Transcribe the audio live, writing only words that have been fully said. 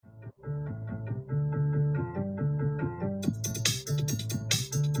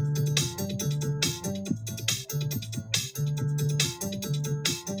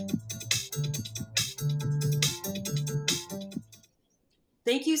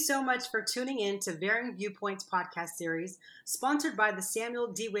Thank you so much for tuning in to Varying Viewpoints podcast series, sponsored by the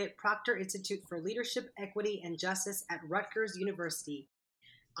Samuel DeWitt Proctor Institute for Leadership, Equity, and Justice at Rutgers University.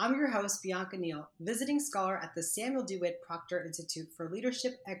 I'm your host, Bianca Neal, visiting scholar at the Samuel DeWitt Proctor Institute for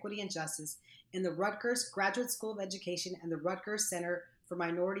Leadership, Equity, and Justice in the Rutgers Graduate School of Education and the Rutgers Center for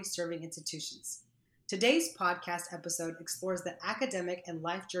Minority Serving Institutions. Today's podcast episode explores the academic and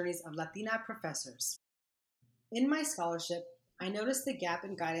life journeys of Latina professors. In my scholarship, I noticed the gap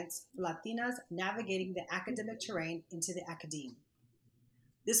in guidance for Latinas navigating the academic terrain into the academe.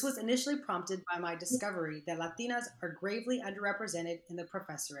 This was initially prompted by my discovery that Latinas are gravely underrepresented in the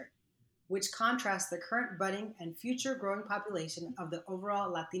professorate, which contrasts the current budding and future growing population of the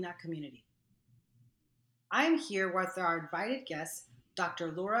overall Latina community. I am here with our invited guest,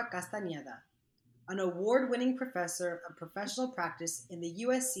 Dr. Laura Castañeda, an award-winning professor of professional practice in the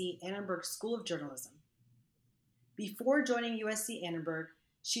USC Annenberg School of Journalism. Before joining USC Annenberg,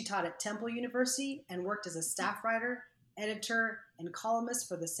 she taught at Temple University and worked as a staff writer, editor, and columnist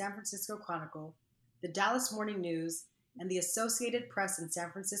for the San Francisco Chronicle, the Dallas Morning News, and the Associated Press in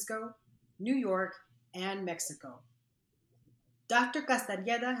San Francisco, New York, and Mexico. Dr.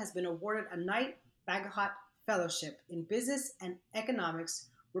 Castañeda has been awarded a Knight Bagehot Fellowship in Business and Economics,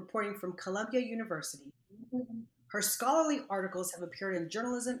 reporting from Columbia University. Her scholarly articles have appeared in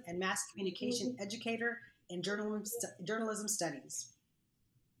Journalism and Mass Communication Educator and Journalism Studies.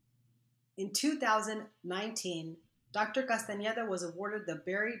 In 2019, Dr. Castañeda was awarded the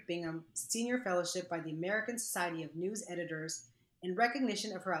Barry Bingham Senior Fellowship by the American Society of News Editors in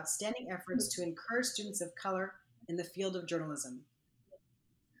recognition of her outstanding efforts to encourage students of color in the field of journalism.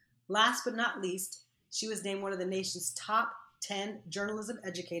 Last but not least, she was named one of the nation's top 10 journalism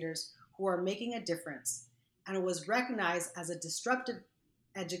educators who are making a difference, and was recognized as a disruptive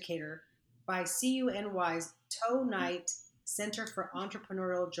educator by CUNY's Toe Knight Center for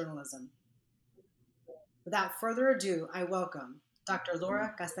Entrepreneurial Journalism. Without further ado, I welcome Dr.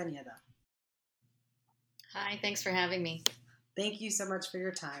 Laura Castañeda. Hi, thanks for having me. Thank you so much for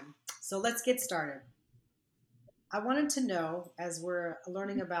your time. So let's get started. I wanted to know, as we're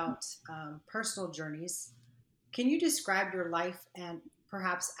learning about personal journeys, can you describe your life and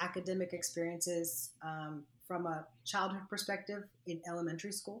perhaps academic experiences from a childhood perspective in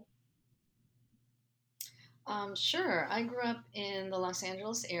elementary school? Sure. I grew up in the Los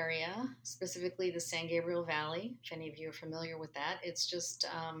Angeles area, specifically the San Gabriel Valley, if any of you are familiar with that. It's just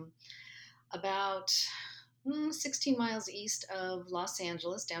about 16 miles east of Los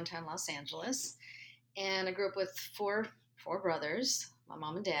Angeles, downtown Los Angeles. And I grew up with four brothers, my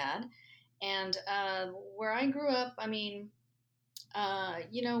mom and dad. And where I grew up, we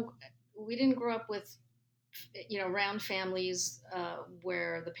didn't grow up with around families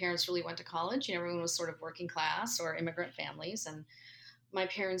where the parents really went to college. Everyone was sort of working class or immigrant families. And my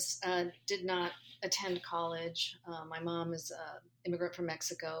parents did not attend college. My mom is an immigrant from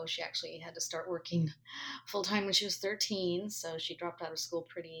Mexico. She actually had to start working full-time when she was 13. So she dropped out of school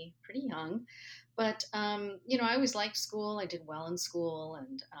pretty young. But, I always liked school. I did well in school.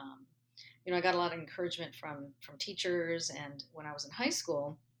 And, I got a lot of encouragement from teachers. And when I was in high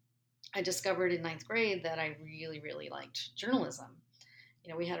school, I discovered in ninth grade that I really, really liked journalism.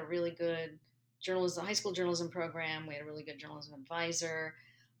 We had a really good high school journalism program. We had a really good journalism advisor.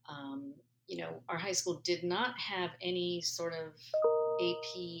 Our high school did not have any sort of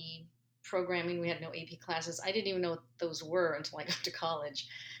AP programming. We had no AP classes. I didn't even know what those were until I got to college.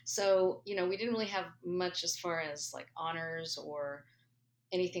 So, we didn't really have much as far as like honors or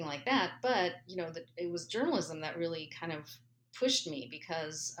anything like that. But, it was journalism that really kind of pushed me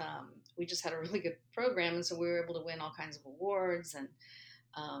because we just had a really good program, and so we were able to win all kinds of awards and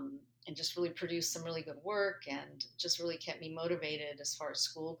just really produce some really good work, and just really kept me motivated as far as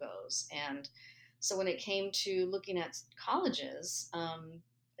school goes. And so when it came to looking at colleges,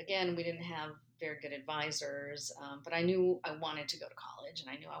 again, we didn't have very good advisors, but I knew I wanted to go to college, and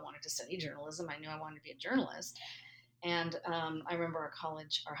I knew I wanted to study journalism. I knew I wanted to be a journalist. And I remember our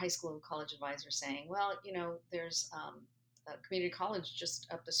high school college advisor saying, well, there's a community college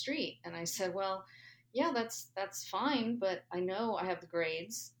just up the street. And I said, well, yeah, that's fine, but I know I have the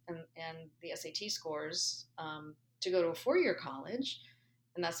grades and the SAT scores to go to a four-year college,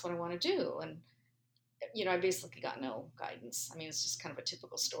 and that's what I want to do. And I basically got no guidance. I mean, it's just kind of a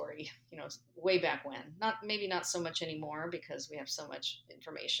typical story, way back when. Maybe not so much anymore, because we have so much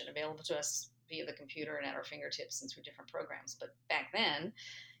information available to us via the computer and at our fingertips and through different programs. But back then,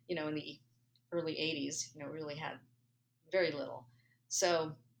 in the early 80s, really had very little.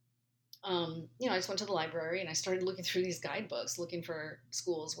 So, I just went to the library and I started looking through these guidebooks, looking for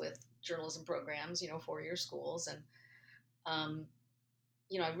schools with journalism programs, four-year schools. And,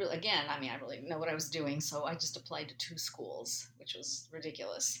 I really didn't know what I was doing. So I just applied to 2 schools, which was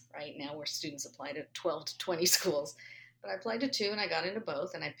ridiculous, right? Now where students apply to 12 to 20 schools. But I applied to 2 and I got into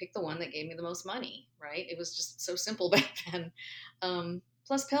both, and I picked the one that gave me the most money, right? It was just so simple back then.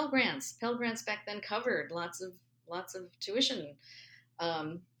 Plus Pell Grants. Pell Grants back then covered lots of tuition.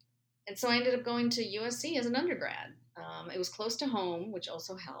 And so I ended up going to USC as an undergrad. It was close to home, which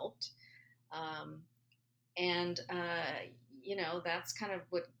also helped. Um, and that's kind of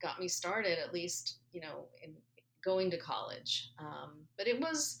what got me started, at least in going to college. But it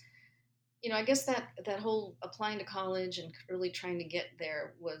was, I guess that whole applying to college and really trying to get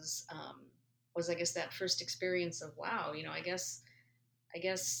there was I guess that first experience of, wow, I guess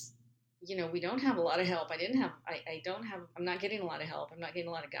we don't have a lot of help. I'm not getting a lot of help. I'm not getting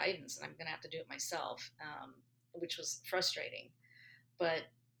a lot of guidance, and I'm going to have to do it myself, which was frustrating. But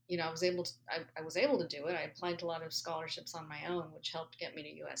I was able to do it. I applied to a lot of scholarships on my own, which helped get me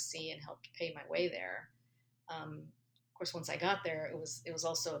to USC and helped pay my way there. Of course, once I got there, it was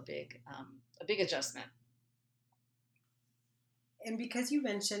also a big adjustment. And because you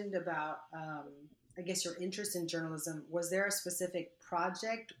mentioned about, I guess, your interest in journalism, was there a specific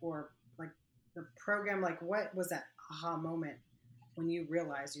project or like the program? Like, what was that aha moment when you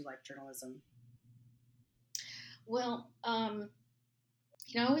realized you liked journalism? Well,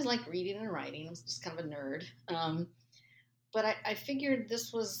 I always liked reading and writing. I was just kind of a nerd. But I figured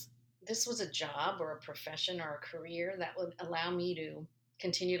this was a job or a profession or a career that would allow me to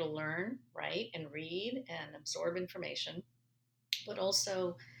continue to learn, write, and read and absorb information, but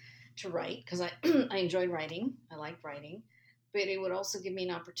also to write, because I enjoyed writing. I liked writing. But it would also give me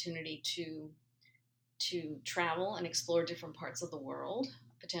an opportunity to travel and explore different parts of the world,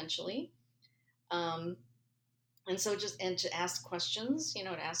 potentially. And so to ask questions,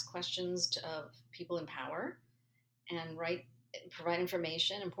 of people in power and provide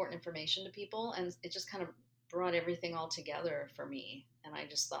important information to people. And it just kind of brought everything all together for me. And I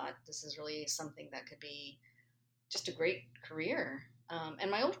just thought, this is really something that could be just a great career.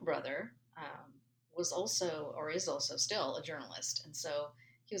 And my older brother is also still a journalist. And so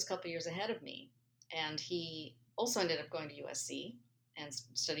he was a couple years ahead of me. And he also ended up going to USC and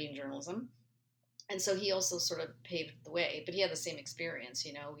studying journalism. And so he also sort of paved the way, but he had the same experience.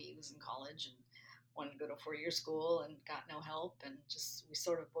 He was in college and wanted to go to a 4-year school and got no help. And we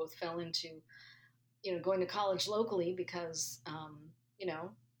sort of both fell into, going to college locally because,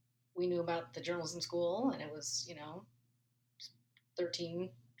 we knew about the journalism school, and it was, 13,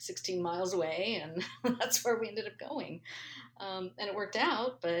 16 miles away. And that's where we ended up going. And it worked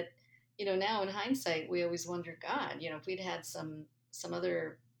out. But, now in hindsight, we always wonder, God, if we'd had some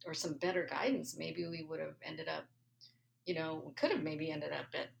other or some better guidance, maybe we would have ended up, we could have maybe ended up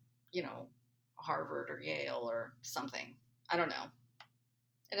at, Harvard or Yale or something. I don't know.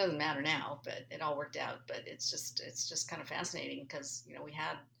 It doesn't matter now, but it all worked out. But it's just kind of fascinating because, we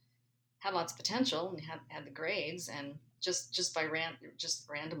had lots of potential and had the grades, and just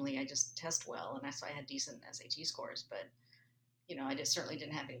randomly, I just test well. And so I had decent SAT scores, but, I certainly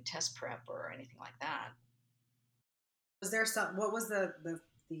didn't have any test prep or anything like that. Was there what was the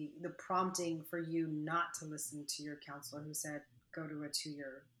prompting for you not to listen to your counselor who said, go to a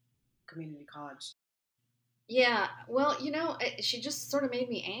 2-year community college? Yeah, well, she just sort of made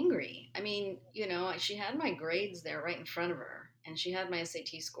me angry. I mean, she had my grades there right in front of her, and she had my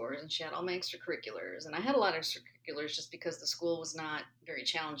SAT scores, and she had all my extracurriculars, and I had a lot of extracurriculars just because the school was not very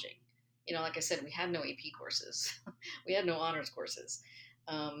challenging. Like I said, we had no AP courses. We had no honors courses.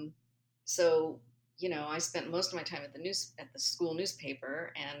 So I spent most of my time at the school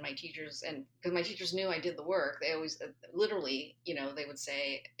newspaper, and my teachers, and because my teachers knew I did the work, they always literally, they would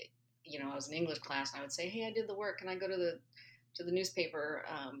say, I was in English class, and I would say, hey, I did the work, and I go to the newspaper,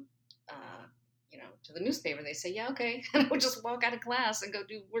 to the newspaper. They say, yeah, okay, and I would just walk out of class and go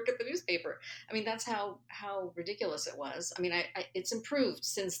do work at the newspaper. I mean, that's how ridiculous it was. I mean, it's improved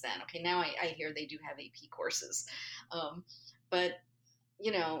since then. Okay, now I hear they do have AP courses, but.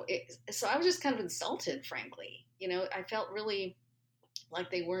 So I was just kind of insulted, frankly. I felt really like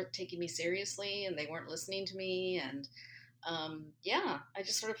they weren't taking me seriously and they weren't listening to me. And I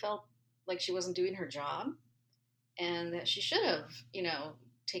just sort of felt like she wasn't doing her job and that she should have,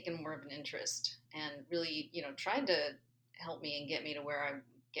 taken more of an interest and really, tried to help me and get me to where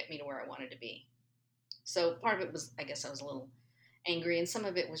I wanted to be. So part of it was, I guess I was a little angry, and some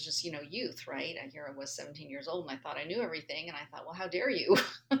of it was just youth, right? Here I was 17 years old and I thought I knew everything, and I thought, well, how dare you?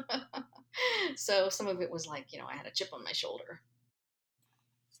 So some of it was like I had a chip on my shoulder.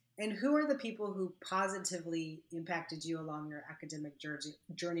 And who are the people who positively impacted you along your academic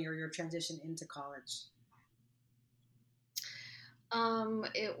journey or your transition into college?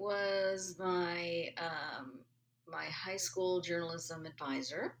 It was my high school journalism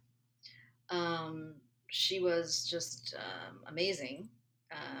advisor. She was just amazing.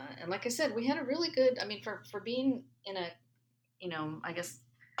 And like I said, we had a really good, I mean, for being in a, I guess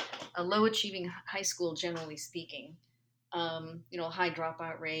a low achieving high school, generally speaking, high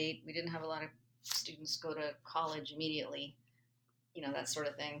dropout rate. We didn't have a lot of students go to college immediately, that sort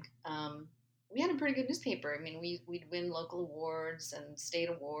of thing. We had a pretty good newspaper. I mean, we'd win local awards and state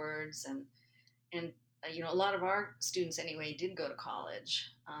awards, and a lot of our students anyway did go to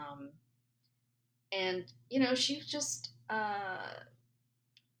college. And she was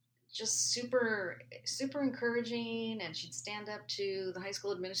just super super encouraging, and she'd stand up to the high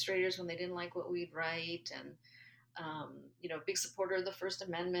school administrators when they didn't like what we'd write, and big supporter of the First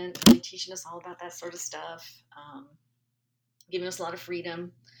Amendment, really teaching us all about that sort of stuff, giving us a lot of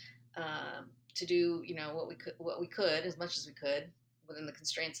freedom to do what we could as much as we could within the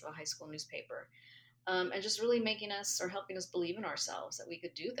constraints of a high school newspaper, and just really making us or helping us believe in ourselves that we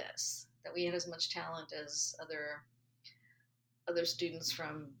could do this, that we had as much talent as other students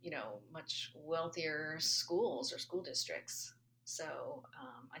from much wealthier schools or school districts. So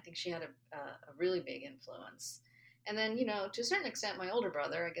I think she had a really big influence. And then, to a certain extent, my older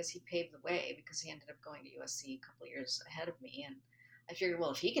brother, I guess he paved the way because he ended up going to USC a couple of years ahead of me. And I figured, well,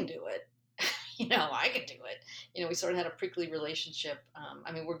 if he can do it, I can do it. We sort of had a prickly relationship.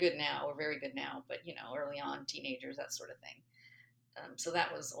 I mean, we're good now. We're very good now. But, early on, teenagers, that sort of thing. So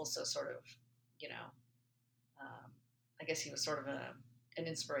that was also sort of, I guess he was sort of an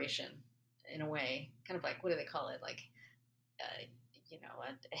inspiration in a way, kind of like, what do they call it? Like,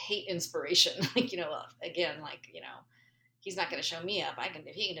 a hate inspiration, like, again, like, he's not going to show me up.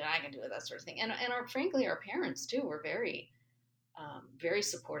 If he can do it, I can do it, that sort of thing. And frankly, our parents too were very, very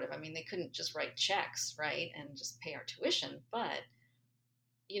supportive. I mean, they couldn't just write checks, right, and just pay our tuition, but,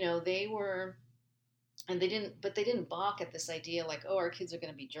 they were, and they didn't balk at this idea like, oh, our kids are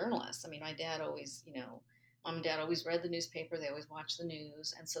going to be journalists. I mean, my dad always, mom and dad always read the newspaper. They always watched the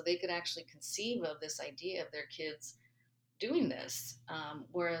news. And so they could actually conceive of this idea of their kids doing this.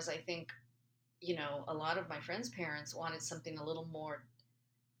 Whereas I think, a lot of my friends' parents wanted something a little more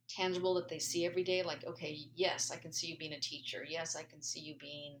tangible that they see every day. Like, okay, yes, I can see you being a teacher. Yes, I can see you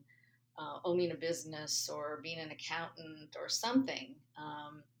being owning a business or being an accountant or something.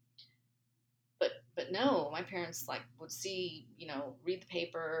 But no, my parents would see, read the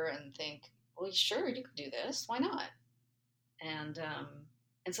paper and think, well, sure, you could do this. Why not? And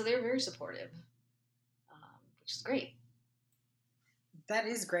so they were very supportive, which is great. That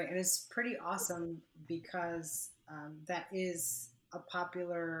is great. And it's pretty awesome because that is a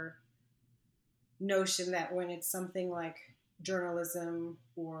popular notion that when it's something like journalism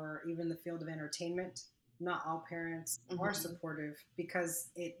or even the field of entertainment, not all parents are supportive because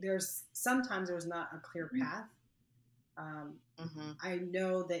there's not a clear path. I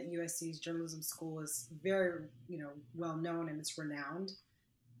know that USC's journalism school is very, well known and it's renowned,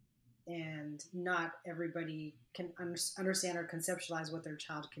 and not everybody can understand or conceptualize what their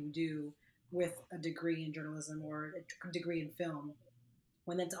child can do with a degree in journalism or a degree in film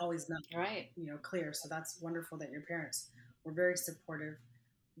when that's always not right, clear. So that's wonderful that your parents were very supportive.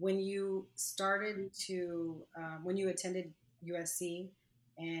 When you started to, when you attended USC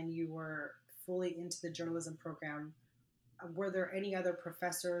and you were fully into the journalism program, were there any other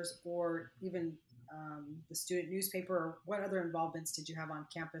professors or even the student newspaper, or what other involvements did you have on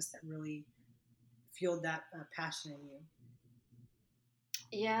campus that really fueled that passion in you?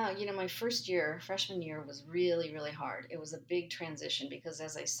 Yeah, my freshman year was really, really hard. It was a big transition because,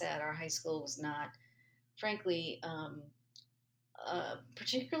 as I said, our high school was not, frankly,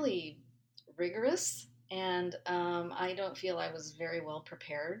 particularly rigorous, and I don't feel I was very well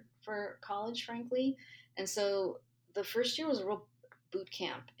prepared for college, frankly. And so the first year was a real boot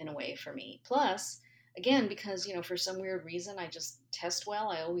camp in a way for me. Plus, again, because, for some weird reason, I just test well.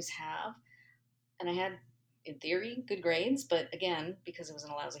 I always have. And I had, in theory, good grades. But again, because it was in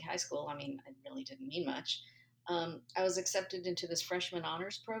a lousy high school, I mean, it really didn't mean much. I was accepted into this freshman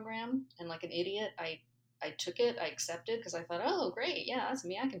honors program. And like an idiot, I took it. I accepted because I thought, oh, great. Yeah, that's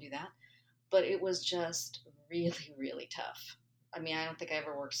me. I can do that. But it was just really, really tough. I mean, I don't think I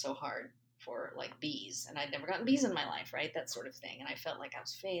ever worked so hard for B's, and I'd never gotten B's in my life, right? That sort of thing. And I felt like I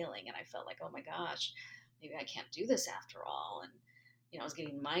was failing, and I felt like, oh my gosh, maybe I can't do this after all. And, I was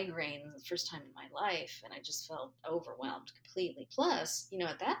getting migraines the first time in my life, and I just felt overwhelmed completely. Plus,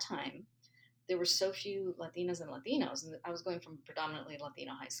 at that time, there were so few Latinas and Latinos, and I was going from predominantly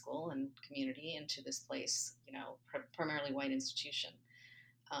Latino high school and community into this place, primarily white institution.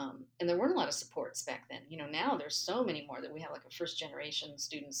 And there weren't a lot of supports back then. Now there's so many more that we have, like a first generation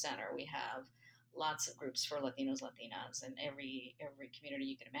student center. We have lots of groups for Latinos, Latinas, and every community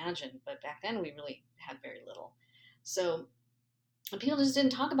you can imagine. But back then we really had very little. So people just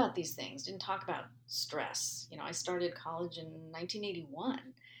didn't talk about these things, didn't talk about stress. I started college in 1981.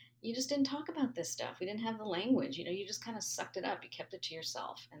 You just didn't talk about this stuff. We didn't have the language. You just kind of sucked it up. You kept it to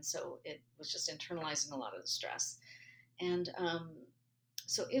yourself. And so it was just internalizing a lot of the stress. And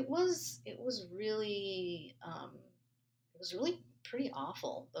so it was really pretty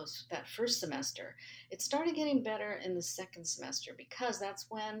awful that first semester. It started getting better in the second semester because that's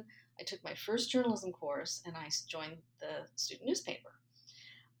when I took my first journalism course and I joined the student newspaper.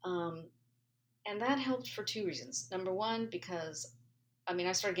 And that helped for two reasons. Number one, because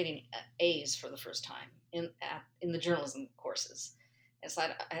I started getting A's for the first time in the journalism courses.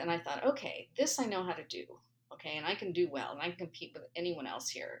 And I thought, okay, this I know how to do. Okay, and I can do well, and I can compete with anyone else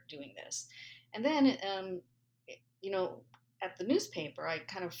here doing this. And then, at the newspaper, I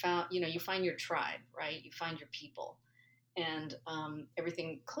kind of found, you find your tribe, right? You find your people, and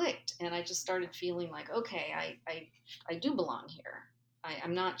everything clicked. And I just started feeling like, okay, I do belong here.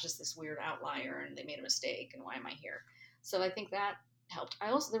 I'm not just this weird outlier, and they made a mistake, and why am I here? So I think that helped.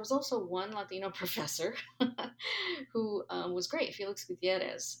 There was also one Latino professor who was great, Felix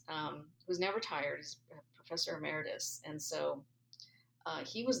Gutierrez, who's now retired. He's Professor Emeritus. And so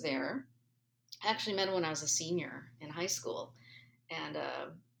he was there. I actually met him when I was a senior in high school. And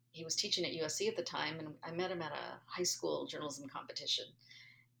he was teaching at USC at the time. And I met him at a high school journalism competition.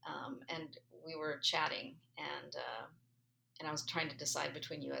 And we were chatting. And I was trying to decide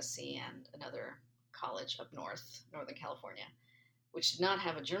between USC and another college up north, Northern California, which did not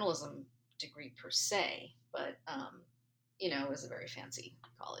have a journalism degree per se, but, it was a very fancy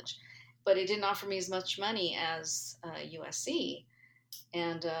college. But it didn't offer me as much money as USC.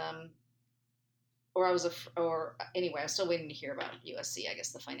 And, anyway, I was still waiting to hear about USC, I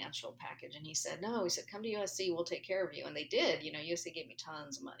guess the financial package. And he said, no, come to USC, we'll take care of you. And they did. USC gave me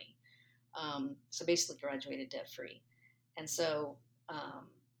tons of money. So basically graduated debt free. And so,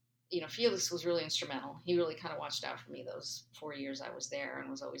 Felix was really instrumental. He really kind of watched out for me those 4 years I was there, and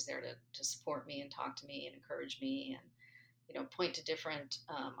was always there to support me and talk to me and encourage me and, point to different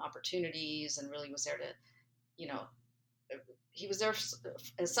opportunities, and really was there to, he was there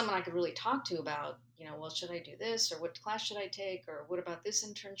as someone I could really talk to about, well, should I do this, or what class should I take, or what about this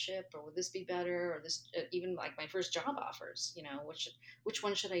internship, or would this be better, or this, even like my first job offers, which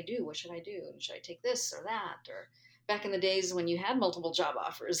one should I do? What should I do? And should I take this or that? Or back in the days when you had multiple job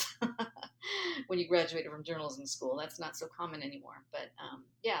offers when you graduated from journalism school, that's not so common anymore. But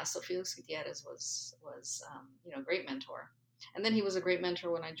so Felix Gutierrez was a great mentor. And then he was a great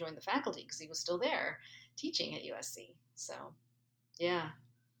mentor when I joined the faculty, because he was still there teaching at USC. So, yeah.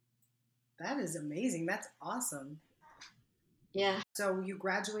 That is amazing. That's awesome. Yeah. So you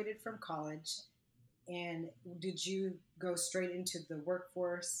graduated from college, and did you go straight into the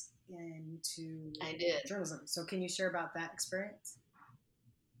workforce, into I did. journalism? So can you share about that experience?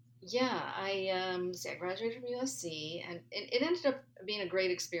 Yeah, I graduated from USC, and it ended up being a great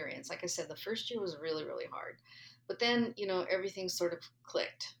experience. Like I said, the first year was really, really hard. But then, everything sort of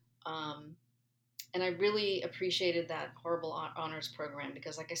clicked. And I really appreciated that horrible honors program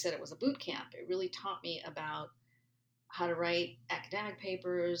because, like I said, it was a boot camp. It really taught me about how to write academic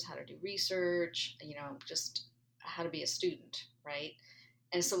papers, how to do research, just how to be a student, right?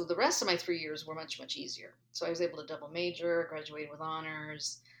 And so the rest of my 3 years were much, much easier. So I was able to double major, graduate with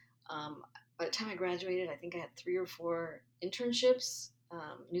honors. By the time I graduated, I think I had 3 or 4 internships,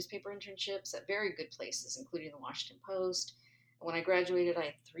 newspaper internships at very good places, including the Washington Post. And when I graduated, I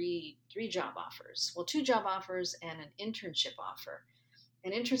had three job offers. Well, 2 job offers and an internship offer.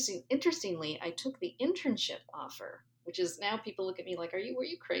 And interestingly, I took the internship offer, which is now people look at me like, were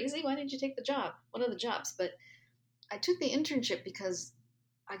you crazy? Why didn't you take the job? One of the jobs. But I took the internship because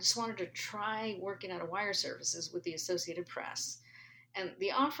I just wanted to try working at a wire services with the Associated Press. And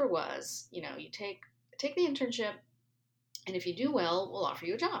the offer was, you take the internship, and if you do well, we'll offer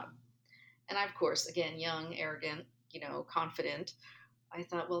you a job. And I, of course, again, young, arrogant, confident, I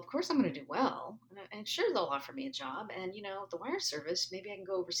thought, well, of course I'm going to do well. And sure, they'll offer me a job. And, the wire service, maybe I can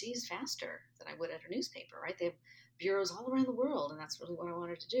go overseas faster than I would at a newspaper, right? They have bureaus all around the world, and that's really what I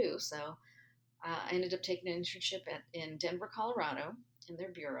wanted to do. So I ended up taking an internship in Denver, Colorado, in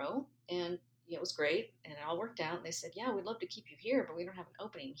their bureau. And it was great, and it all worked out. And they said, yeah, we'd love to keep you here, but we don't have an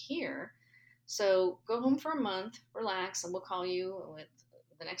opening here. So go home for a month, relax, and we'll call you with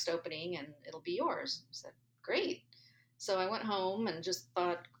the next opening, and it'll be yours. I said, great. So I went home and just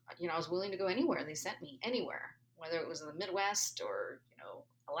thought, I was willing to go anywhere. They sent me anywhere, whether it was in the Midwest or,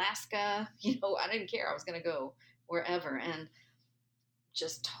 Alaska. I didn't care. I was going to go wherever. And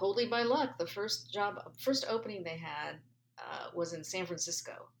just totally by luck, the first opening they had was in San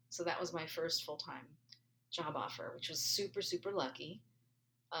Francisco. So that was my first full-time job offer, which was super, super lucky.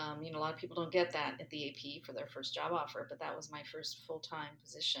 A lot of people don't get that at the AP for their first job offer, but that was my first full-time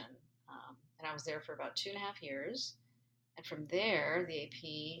position. And I was there for about 2.5 years. And from there, the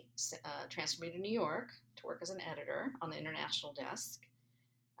AP transferred me to New York to work as an editor on the international desk.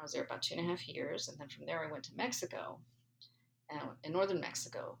 I was there about 2.5 years. And then from there, I went to Mexico, in northern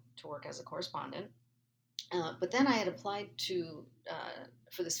Mexico, to work as a correspondent. But then I had applied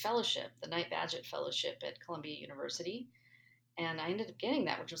for this fellowship, the Knight Bagehot Fellowship at Columbia University. And I ended up getting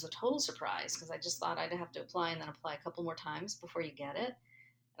that, which was a total surprise because I just thought I'd have to apply and then apply a couple more times before you get it.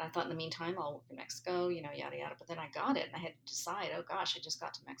 And I thought in the meantime, I'll work in Mexico, yada, yada. But then I got it and I had to decide, oh gosh, I just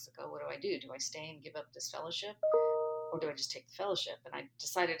got to Mexico. What do? Do I stay and give up this fellowship or do I just take the fellowship? And I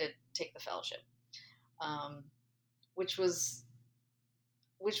decided to take the fellowship, which was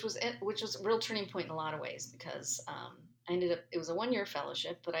a real turning point in a lot of ways because it was a 1-year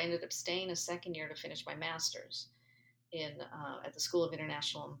fellowship, but I ended up staying a second year to finish my master's at the School of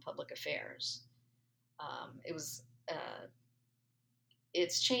International and Public Affairs.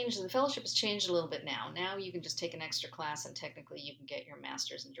 It's changed. The fellowship has changed a little bit now. Now you can just take an extra class and technically you can get your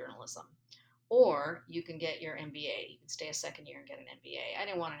master's in journalism, or you can get your MBA. You can stay a second year and get an MBA. I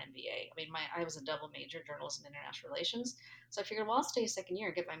didn't want an MBA. I mean, I was a double major, journalism and international relations. So I figured, well, I'll stay a second year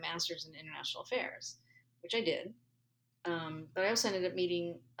and get my master's in international affairs, which I did. But I also ended up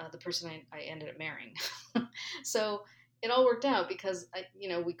meeting the person I ended up marrying. So it all worked out because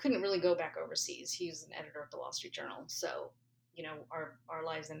we couldn't really go back overseas. He was an editor at the Wall Street Journal. So, our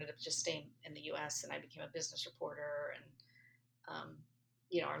lives ended up just staying in the U.S. and I became a business reporter and,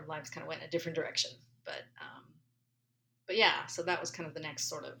 our lives kind of went in a different direction. But yeah, so that was kind of the next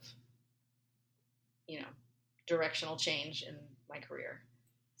sort of, directional change in my career,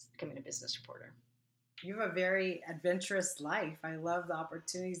 becoming a business reporter. You have a very adventurous life. I love the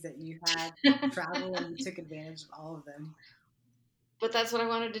opportunities that you had travel and you took advantage of all of them. But that's what I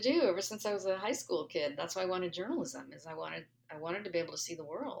wanted to do ever since I was a high school kid. That's why I wanted journalism. I wanted to be able to see the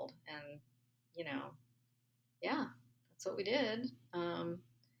world, and yeah, that's what we did. And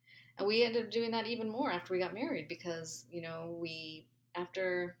we ended up doing that even more after we got married because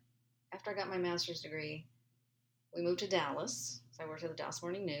after I got my master's degree, we moved to Dallas. So I worked at the Dallas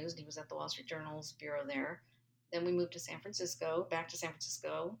Morning News, and he was at the Wall Street Journal's bureau there. Then we moved to San Francisco, back to San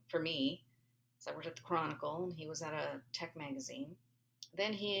Francisco for me. So I worked at the Chronicle, and he was at a tech magazine.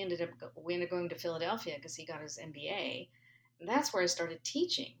 Then we ended up going to Philadelphia because he got his MBA. And that's where I started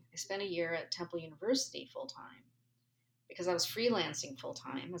teaching. I spent a year at Temple University full-time because I was freelancing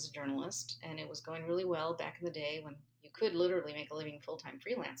full-time as a journalist, and it was going really well back in the day when you could literally make a living full-time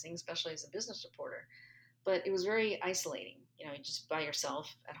freelancing, especially as a business reporter. But it was very isolating. You're just by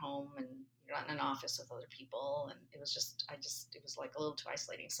yourself at home and you're not in an office with other people. And it was it was like a little too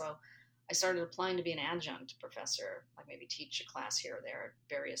isolating. So I started applying to be an adjunct professor, like maybe teach a class here or there at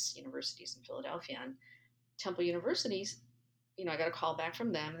various universities in Philadelphia. And Temple Universities, I got a call back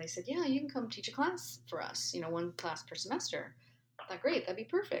from them and they said, yeah, you can come teach a class for us, 1 class per semester. I thought, great, that'd be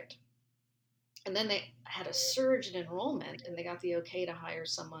perfect. And then they had a surge in enrollment and they got the okay to hire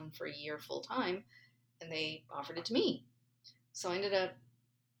someone for a year full time. And they offered it to me. So I ended up,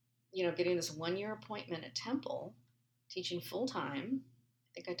 getting this 1-year appointment at Temple, teaching full time.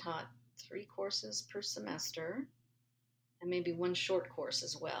 I think I taught 3 courses per semester and maybe 1 short course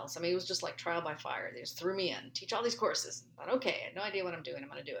as well. So it was just like trial by fire. They just threw me in, teach all these courses. I thought, okay, I had no idea what I'm doing. I'm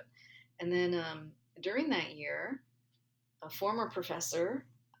going to do it. And then during that year, a former professor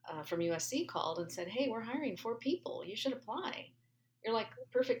from USC called and said, hey, we're hiring 4 people. You should apply. You're like the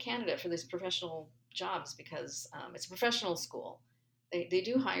perfect candidate for these professional jobs because it's a professional school. They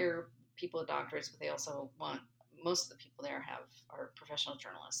do hire people with doctorates, but they also want, most of the people there are professional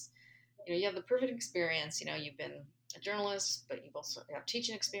journalists. You have the perfect experience. You've been a journalist, but you've also have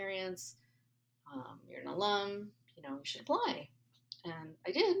teaching experience. You're an alum. You should apply. And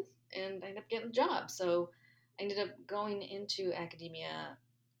I did, and I ended up getting the job. So I ended up going into academia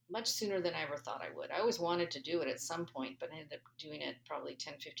much sooner than I ever thought I would. I always wanted to do it at some point, but I ended up doing it probably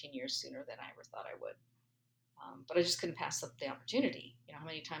 10, 15 years sooner than I ever thought I would. But I just couldn't pass up the opportunity. How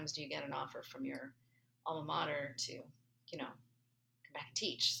many times do you get an offer from your alma mater to, come back and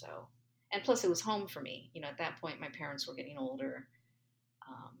teach? So, and plus it was home for me. At that point, my parents were getting older.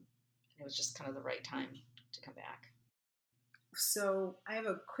 And it was just kind of the right time to come back. So I have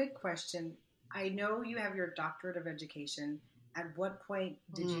a quick question. I know you have your doctorate of education. At what point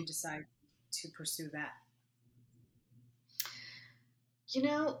did you decide to pursue that? You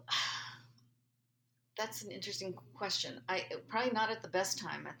know, that's an interesting question. I probably not at the best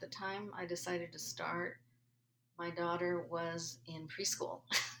time. At the time I decided to start, my daughter was in preschool.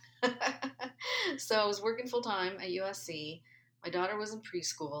 So I was working full time at USC. My daughter was in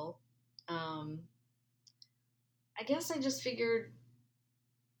preschool. Um, I guess I just figured,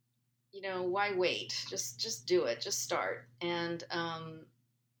 why wait? Just do it. Just start. And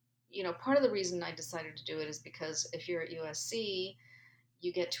part of the reason I decided to do it is because if you're at USC,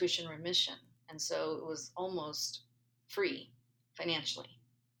 you get tuition remission, and so it was almost free financially,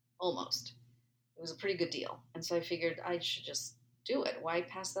 almost. It was a pretty good deal, and so I figured I should just do it. Why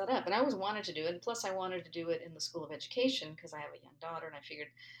pass that up? And I always wanted to do it. Plus, I wanted to do it in the School of Education because I have a young daughter, and I figured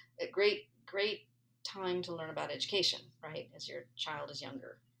a great time to learn about education, right? As your child is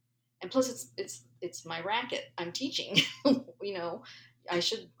younger, and plus, it's my racket. I'm teaching. I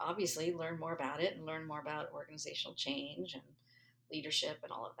should obviously learn more about it and learn more about organizational change and leadership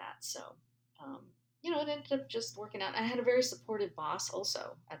and all of that. So, it ended up just working out. I had a very supportive boss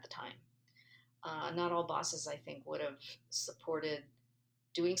also at the time. Not all bosses, I think, would have supported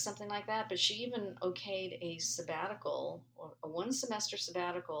doing something like that, but she even okayed a sabbatical, or a 1-semester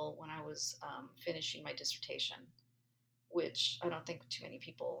sabbatical when I was finishing my dissertation, which I don't think too many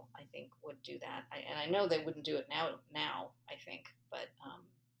people, I think, would do that. And I know they wouldn't do it now, I think, but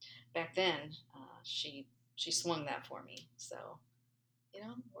back then she swung that for me. So, it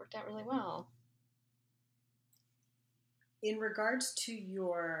worked out really well. In regards to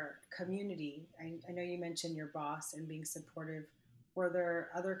your community, I know you mentioned your boss and being supportive. Were there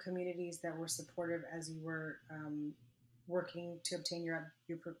other communities that were supportive as you were working to obtain your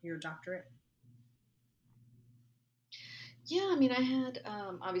doctorate? Yeah, I mean, I had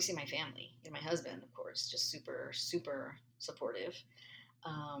obviously my family, my husband, of course, just super, super supportive.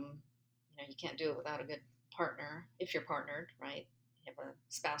 You can't do it without a good partner if you're partnered, right? You have a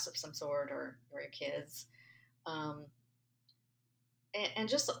spouse of some sort or your kids. And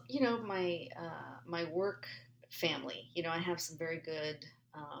just my work family. I have some very good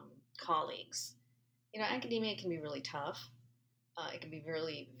colleagues. Academia can be really tough. It can be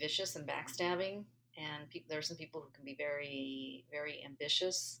really vicious and backstabbing, and there are some people who can be very, very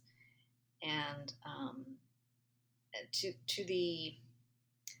ambitious, and to the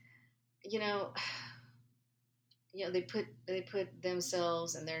they put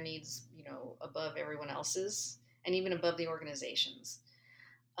themselves and their needs above everyone else's, and even above the organizations.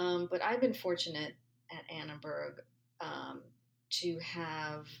 But I've been fortunate at Annenberg to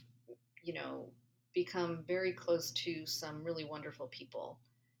have, become very close to some really wonderful people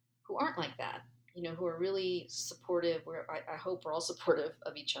who aren't like that, who are really supportive, where I hope we're all supportive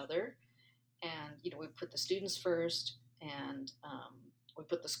of each other. And, we put the students first, and we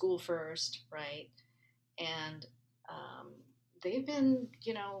put the school first, right? And they've been,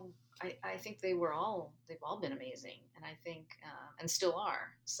 I think they've all been amazing, and I think, and still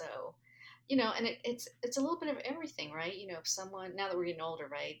are. So, and it's a little bit of everything, right? If someone, now that we're getting older,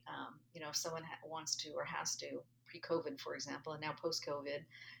 right? If someone wants to or has to, pre-COVID, for example, and now post-COVID,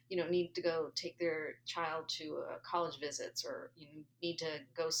 need to go take their child to college visits, or need to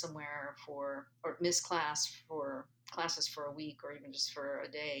go somewhere or miss classes for a week, or even just for a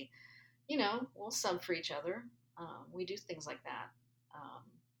day, we'll sub for each other. We do things like that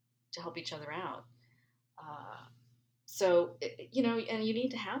to help each other out. So, and you need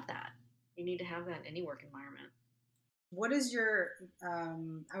to have that. You need to have that in any work environment. What is your,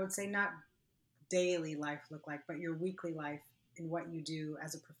 I would say not daily life look like, but your weekly life in what you do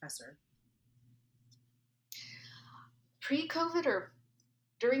as a professor? Pre-COVID or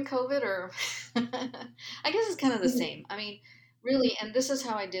during COVID, or I guess it's kind of the same. I mean, really, and this is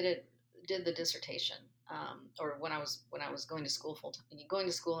how I did the dissertation, or when I was going to school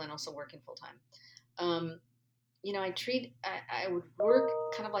and also working full time. I would work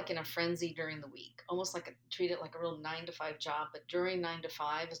kind of like in a frenzy during the week, almost like treat it like a real 9-to-5 job. But during 9 to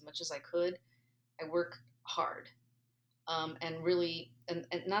 5, as much as I could, I work hard. And really, and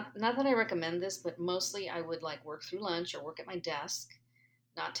not that I recommend this, but mostly I would like work through lunch or work at my desk,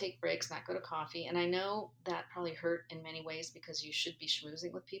 not take breaks, not go to coffee. And I know that probably hurt in many ways because you should be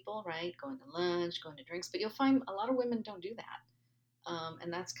schmoozing with people, right? Going to lunch, going to drinks, but you'll find a lot of women don't do that.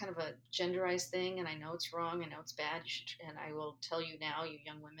 And that's kind of a genderized thing, and I know it's wrong. I know it's bad. You should, and I will tell you now, you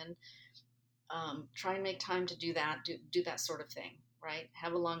young women, try and make time to do that. Do that sort of thing, right?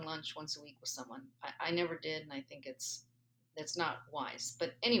 Have a long lunch once a week with someone. I never did, and I think it's not wise.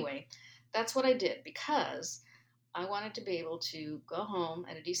 But anyway, that's what I did because I wanted to be able to go home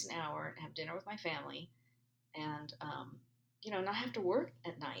at a decent hour and have dinner with my family, and not have to work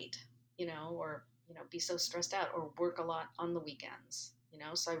at night, or be so stressed out or work a lot on the weekends.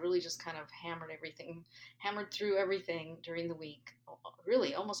 So I really just kind of hammered through everything during the week.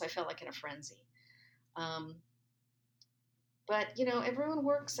 Really, almost I felt like in a frenzy. Um, but, everyone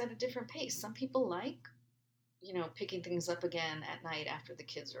works at a different pace. Some people like, picking things up again at night after the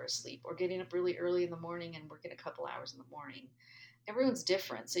kids are asleep, or getting up really early in the morning and working a couple hours in the morning. Everyone's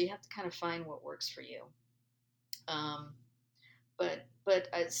different, so you have to kind of find what works for you. But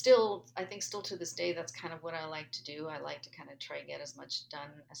I think still to this day, that's kind of what I like to do. I like to kind of try and get as much done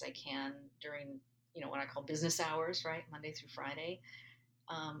as I can during, what I call business hours, right? Monday through Friday.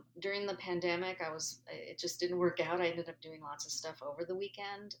 During the pandemic, it just didn't work out. I ended up doing lots of stuff over the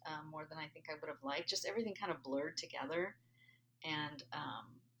weekend, more than I think I would have liked. Just everything kind of blurred together. And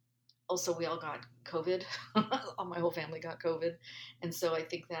also, we all got COVID. My whole family got COVID. And so I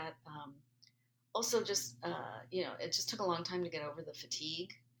think that also just, it just took a long time to get over the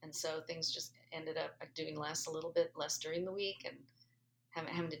fatigue. And so things just ended up doing a little bit less during the week, and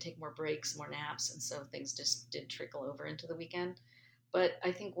having to take more breaks, more naps. And so things just did trickle over into the weekend. But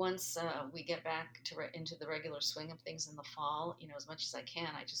I think once we get back into the regular swing of things in the fall, as much as I can,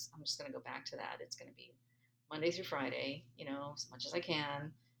 I'm just going to go back to that. It's going to be Monday through Friday, as much as I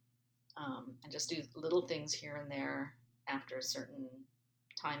can, and just do little things here and there after a certain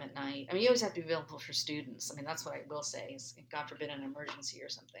time at night. I mean, you always have to be available for students. I mean, that's what I will say is, God forbid an emergency or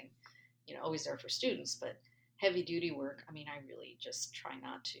something, always there for students. But heavy duty work, I mean, I really just try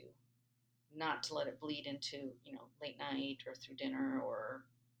not to let it bleed into, late night or through dinner or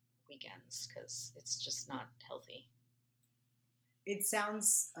weekends, because it's just not healthy. It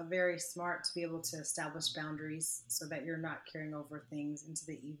sounds very smart to be able to establish boundaries so that you're not carrying over things into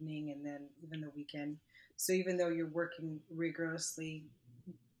the evening and then even the weekend. So even though you're working rigorously,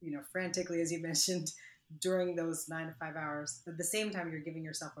 frantically, as you mentioned, during those 9 to 5 hours, at the same time, you're giving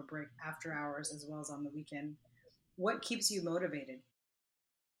yourself a break after hours as well as on the weekend. What keeps you motivated?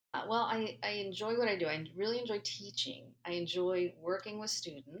 Well, I enjoy what I do. I really enjoy teaching. I enjoy working with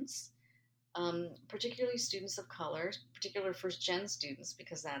students, particularly students of color, particular first-gen students,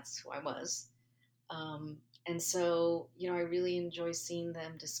 because that's who I was. And so, I really enjoy seeing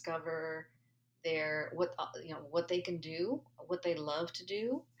them discover what they can do, what they love to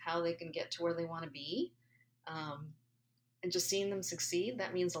do, how they can get to where they want to be, and just seeing them succeed.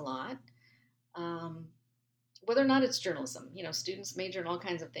 That means a lot. Whether or not it's journalism, students major in all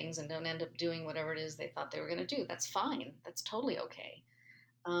kinds of things and don't end up doing whatever it is they thought they were going to do. That's fine. That's totally okay.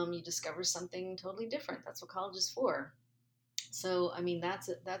 You discover something totally different. That's what college is for. So, I mean, that's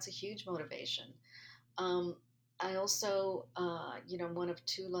a huge motivation. I also, one of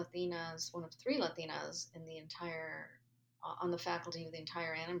three Latinas in the on the faculty of the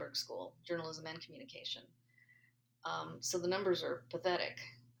entire Annenberg School, journalism and communication. So the numbers are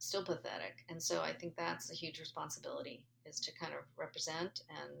still pathetic. And so I think that's a huge responsibility, is to kind of represent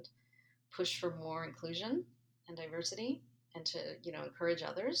and push for more inclusion and diversity, and to, encourage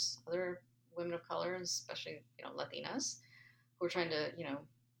other women of color, and especially, Latinas, who are trying to,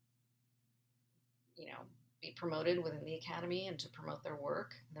 be promoted within the academy and to promote their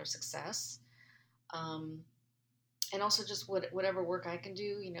work and their success. And also just whatever work I can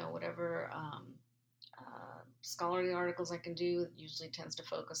do, whatever scholarly articles I can do, usually tends to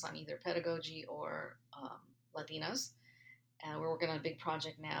focus on either pedagogy or Latinas. We're working on a big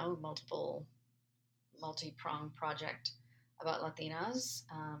project now, multi-pronged project about Latinas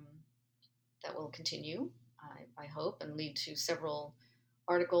that will continue, I hope, and lead to several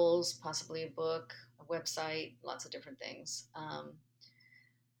articles, possibly a book, a website, lots of different things.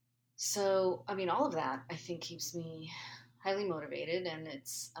 So, I mean, all of that, I think, keeps me highly motivated, and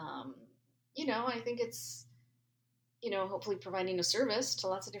it's, I think it's, hopefully providing a service to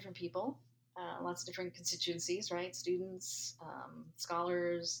lots of different people, lots of different constituencies, right? Students,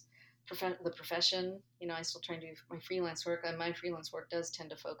 scholars, the profession. I still try and do my freelance work, and my freelance work does tend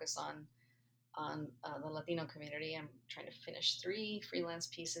to focus on the Latino community. I'm trying to finish 3 freelance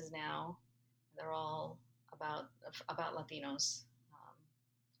pieces now. They're all about Latinos,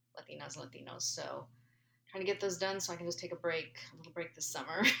 Latinas, Latinos. So trying to get those done so I can just take a little break this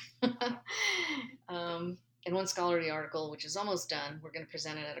summer. And one scholarly article, which is almost done, we're going to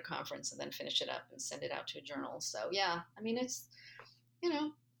present it at a conference and then finish it up and send it out to a journal. So yeah, I mean, it's,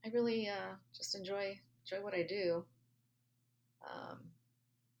 I really just enjoy what I do.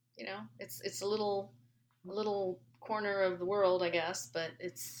 It's a little corner of the world, I guess, but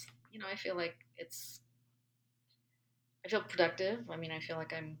it's, I feel like I feel productive. I mean, I feel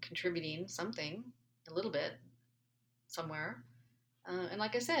like I'm contributing something a little bit somewhere. And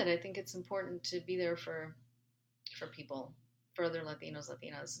like I said, I think it's important to be there for people, for other Latinos,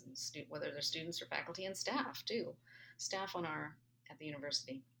 Latinas, and whether they're students or faculty, and staff too. Staff on our at the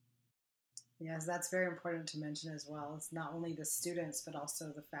university. Yes, that's very important to mention as well. It's not only the students, but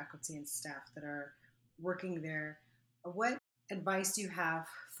also the faculty and staff that are working there. What advice do you have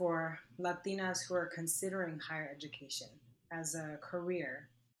for Latinas who are considering higher education as a career?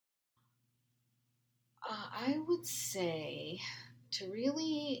 I would say to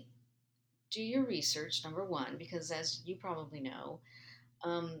really do your research, number one, because as you probably know,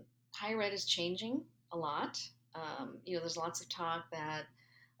 higher ed is changing a lot. There's lots of talk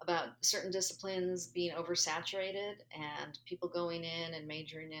about certain disciplines being oversaturated and people going in and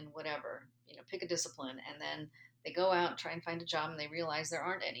majoring in whatever, pick a discipline, and then they go out and try and find a job and they realize there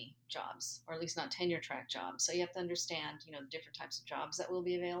aren't any jobs, or at least not tenure track jobs. So you have to understand, the different types of jobs that will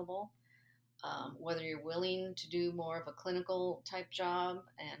be available, whether you're willing to do more of a clinical type job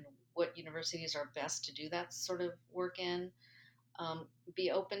and what universities are best to do that sort of work in.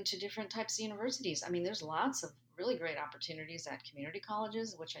 Be open to different types of universities. I mean, there's lots of really great opportunities at community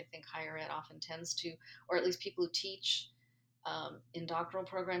colleges, which I think higher ed often tends to, or at least people who teach in doctoral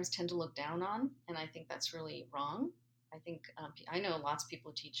programs tend to look down on, and I think that's really wrong. I think I know lots of people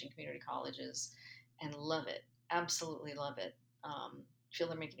who teach in community colleges and love it, absolutely love it. Feel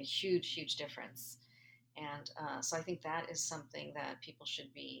they're making a huge, huge difference, and so I think that is something that people should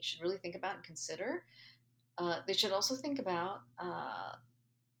really think about and consider. They should also think about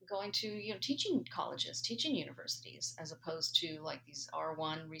going to teaching colleges, teaching universities, as opposed to like these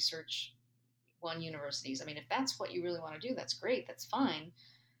R1 research one universities. I mean, if that's what you really want to do, that's great, that's fine,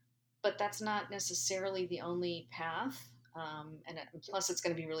 but that's not necessarily the only path. And plus, it's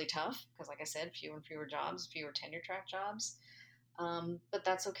going to be really tough because, like I said, fewer and fewer jobs, fewer tenure track jobs. But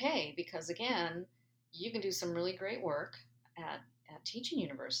that's okay because, again, you can do some really great work at teaching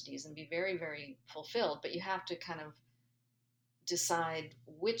universities and be very, very fulfilled, but you have to kind of decide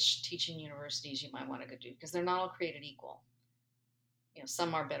which teaching universities you might want to go to because they're not all created equal.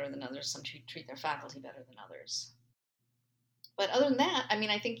 Some are better than others, some treat their faculty better than others. But other than that,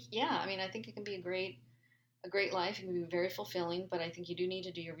 I think it can be a great life. It can be very fulfilling, but I think you do need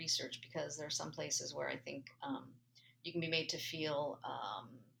to do your research because there are some places where I think you can be made to feel,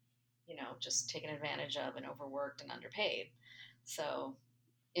 just taken advantage of and overworked and underpaid. So,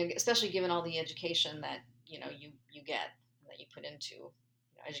 especially given all the education that you get that you put into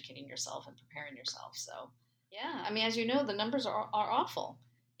educating yourself and preparing yourself. So, yeah, as you know, the numbers are awful.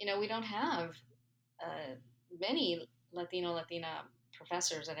 We don't have many Latina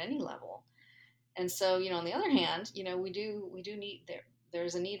professors at any level, and so on the other hand, we do need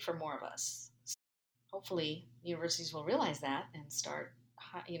there's a need for more of us. Hopefully, universities will realize that and start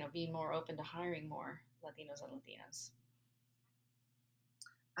being more open to hiring more Latinos and Latinas.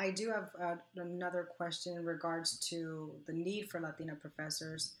 I do have another question in regards to the need for Latina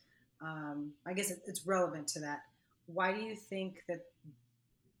professors. I guess it's relevant to that. Why do you think that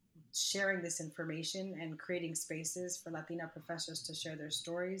sharing this information and creating spaces for Latina professors to share their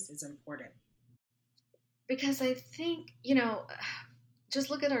stories is important? Because I think, just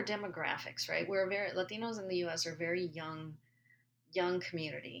look at our demographics, right? Latinos in the U.S. are very young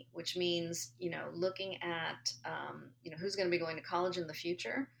community, which means, looking at, who's going to be going to college in the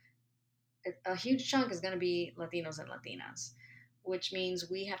future, a huge chunk is going to be Latinos and Latinas, which means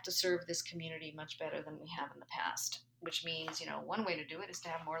we have to serve this community much better than we have in the past, which means, one way to do it is to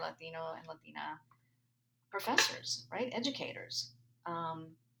have more Latino and Latina professors, right? Educators,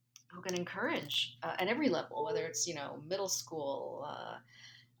 who can encourage at every level, whether it's, middle school,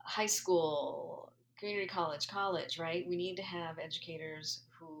 high school, community college, right? We need to have educators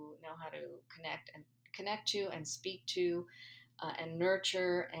who know how to connect to and speak to and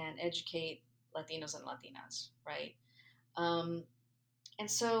nurture and educate Latinos and Latinas, right? And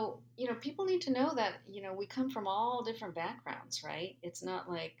so, people need to know that, we come from all different backgrounds, right? It's not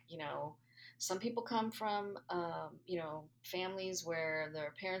like, some people come from, families where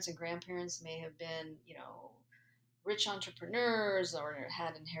their parents and grandparents may have been, rich entrepreneurs or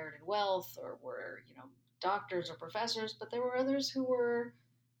had inherited wealth or were, doctors or professors, but there were others who were,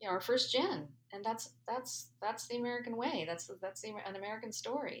 our first gen, and that's the American way. That's an American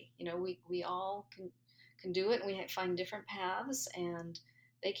story. We all can do it, and we find different paths, and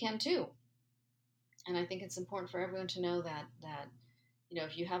they can too. And I think it's important for everyone to know that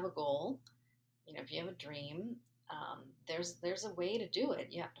if you have a goal, if you have a dream, there's a way to do it.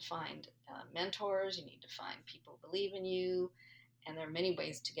 You have to find mentors. You need to find people who believe in you, and there are many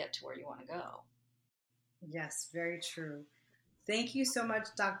ways to get to where you want to go. Yes, very true. Thank you so much,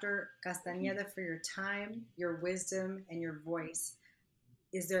 Dr. Castañeda, for your time, your wisdom, and your voice.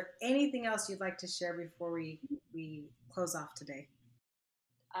 Is there anything else you'd like to share before we close off today?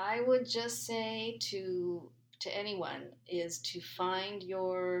 I would just say to to anyone is to find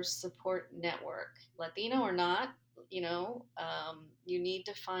your support network, Latino or not. You need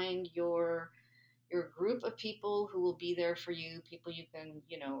to find your group of people who will be there for you, people you can,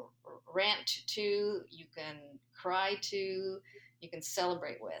 rant to, you can cry to, you can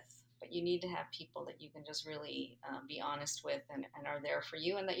celebrate with. But you need to have people that you can just really be honest with and are there for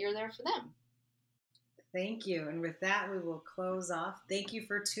you and that you're there for them. Thank you. And with that, we will close off. Thank you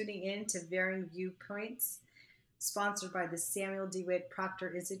for tuning in to Varying Viewpoints, sponsored by the Samuel DeWitt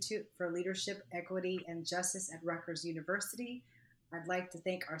Proctor Institute for Leadership, Equity, and Justice at Rutgers University. I'd like to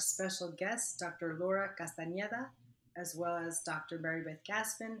thank our special guests, Dr. Laura Castañeda, as well as Dr. Mary Beth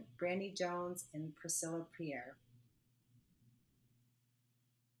Gaspin, Brandy Jones, and Priscilla Pierre.